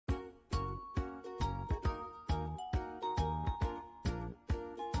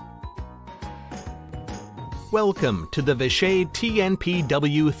Welcome to the Vishay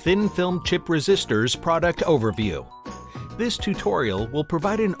TNPW Thin Film Chip Resistors product overview. This tutorial will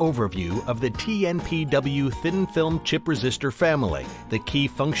provide an overview of the TNPW Thin Film Chip Resistor family. The key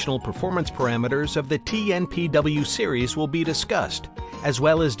functional performance parameters of the TNPW series will be discussed, as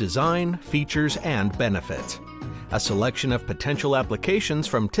well as design, features, and benefits. A selection of potential applications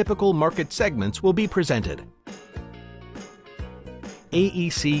from typical market segments will be presented.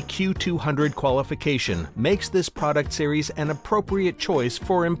 AEC Q200 qualification makes this product series an appropriate choice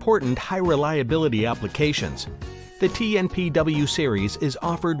for important high-reliability applications. The TNPW series is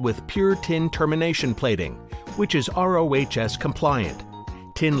offered with pure tin termination plating, which is RoHS compliant.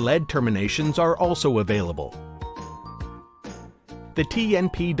 Tin lead terminations are also available. The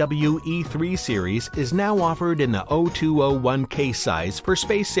TNPW E3 series is now offered in the 0201 case size for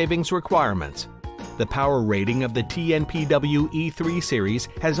space savings requirements. The power rating of the TNPW E3 series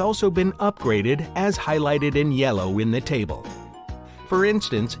has also been upgraded as highlighted in yellow in the table. For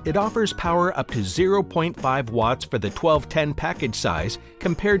instance, it offers power up to 0.5 watts for the 1210 package size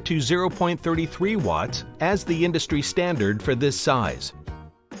compared to 0.33 watts as the industry standard for this size.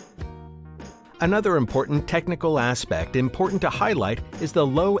 Another important technical aspect important to highlight is the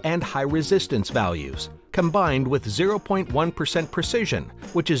low and high resistance values, combined with 0.1% precision,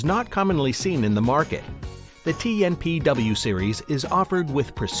 which is not commonly seen in the market. The TNPW series is offered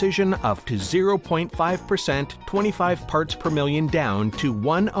with precision up to 0.5%, 25 parts per million down to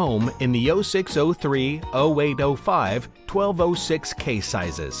 1 ohm in the 0603, 0805, 1206 case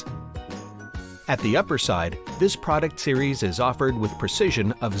sizes. At the upper side, this product series is offered with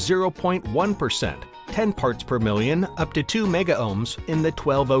precision of 0.1%, 10 parts per million up to 2 megaohms in the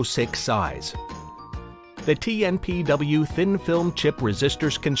 1206 size. The TNPW Thin Film Chip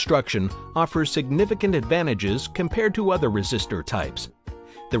Resistors construction offers significant advantages compared to other resistor types.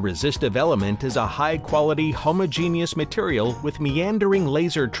 The resistive element is a high-quality homogeneous material with meandering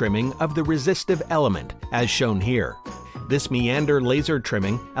laser trimming of the resistive element, as shown here. This meander laser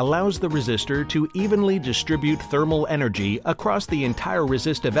trimming allows the resistor to evenly distribute thermal energy across the entire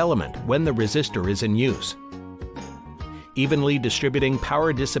resistive element when the resistor is in use. Evenly distributing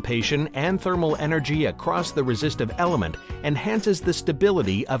power dissipation and thermal energy across the resistive element enhances the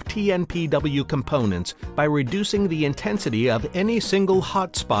stability of TNPW components by reducing the intensity of any single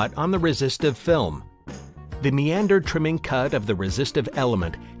hot spot on the resistive film. The meander trimming cut of the resistive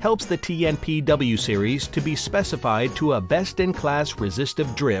element helps the TNPW series to be specified to a best-in-class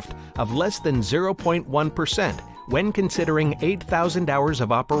resistive drift of less than 0.1% when considering 8,000 hours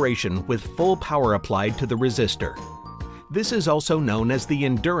of operation with full power applied to the resistor. This is also known as the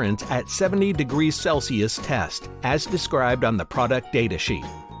endurance at 70 degrees Celsius test, as described on the product datasheet.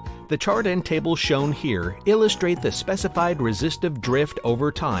 The chart and table shown here illustrate the specified resistive drift over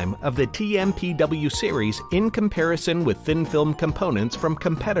time of the TNPW series in comparison with thin film components from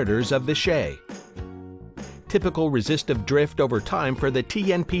competitors of Vishay. Typical resistive drift over time for the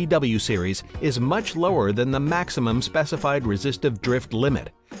TNPW series is much lower than the maximum specified resistive drift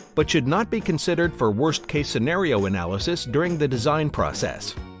limit, but should not be considered for worst-case scenario analysis during the design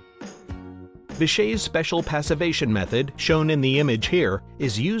process. Vishay's special passivation method, shown in the image here,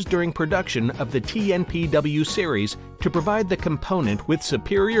 is used during production of the TNPW series to provide the component with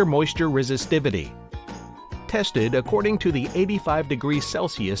superior moisture resistivity. Tested according to the 85 degrees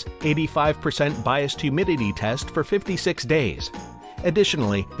Celsius, 85% biased humidity test for 56 days.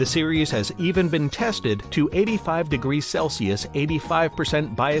 Additionally, the series has even been tested to 85 degrees Celsius,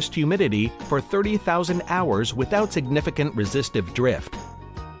 85% biased humidity for 30,000 hours without significant resistive drift.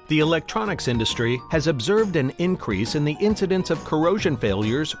 The electronics industry has observed an increase in the incidence of corrosion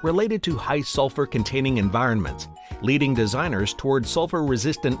failures related to high sulfur-containing environments, leading designers toward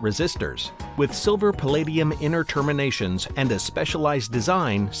sulfur-resistant resistors, with silver-palladium inner terminations and a specialized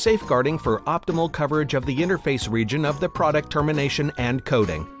design safeguarding for optimal coverage of the interface region of the product termination and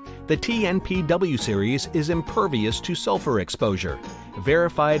coating. The TNPW series is impervious to sulfur exposure,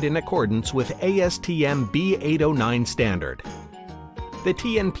 verified in accordance with ASTM B809 standard. The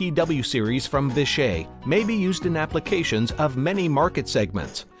TNPW series from Vishay may be used in applications of many market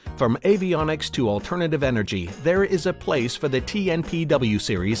segments. From avionics to alternative energy, there is a place for the TNPW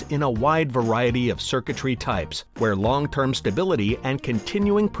series in a wide variety of circuitry types, where long-term stability and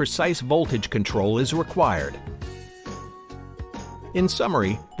continuing precise voltage control is required. In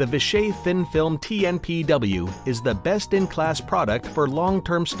summary, the Vishay Thin Film TNPW is the best-in-class product for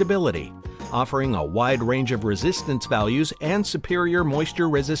long-term stability, offering a wide range of resistance values and superior moisture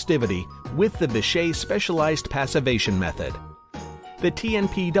resistivity with the Vishay Specialized Passivation Method. The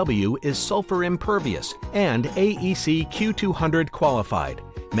TNPW is sulfur-impervious and AEC Q200 qualified,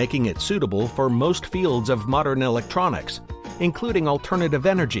 making it suitable for most fields of modern electronics, including alternative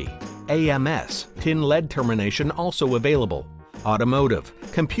energy, AMS, tin lead termination also available, automotive,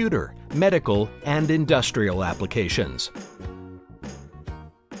 computer, medical, and industrial applications.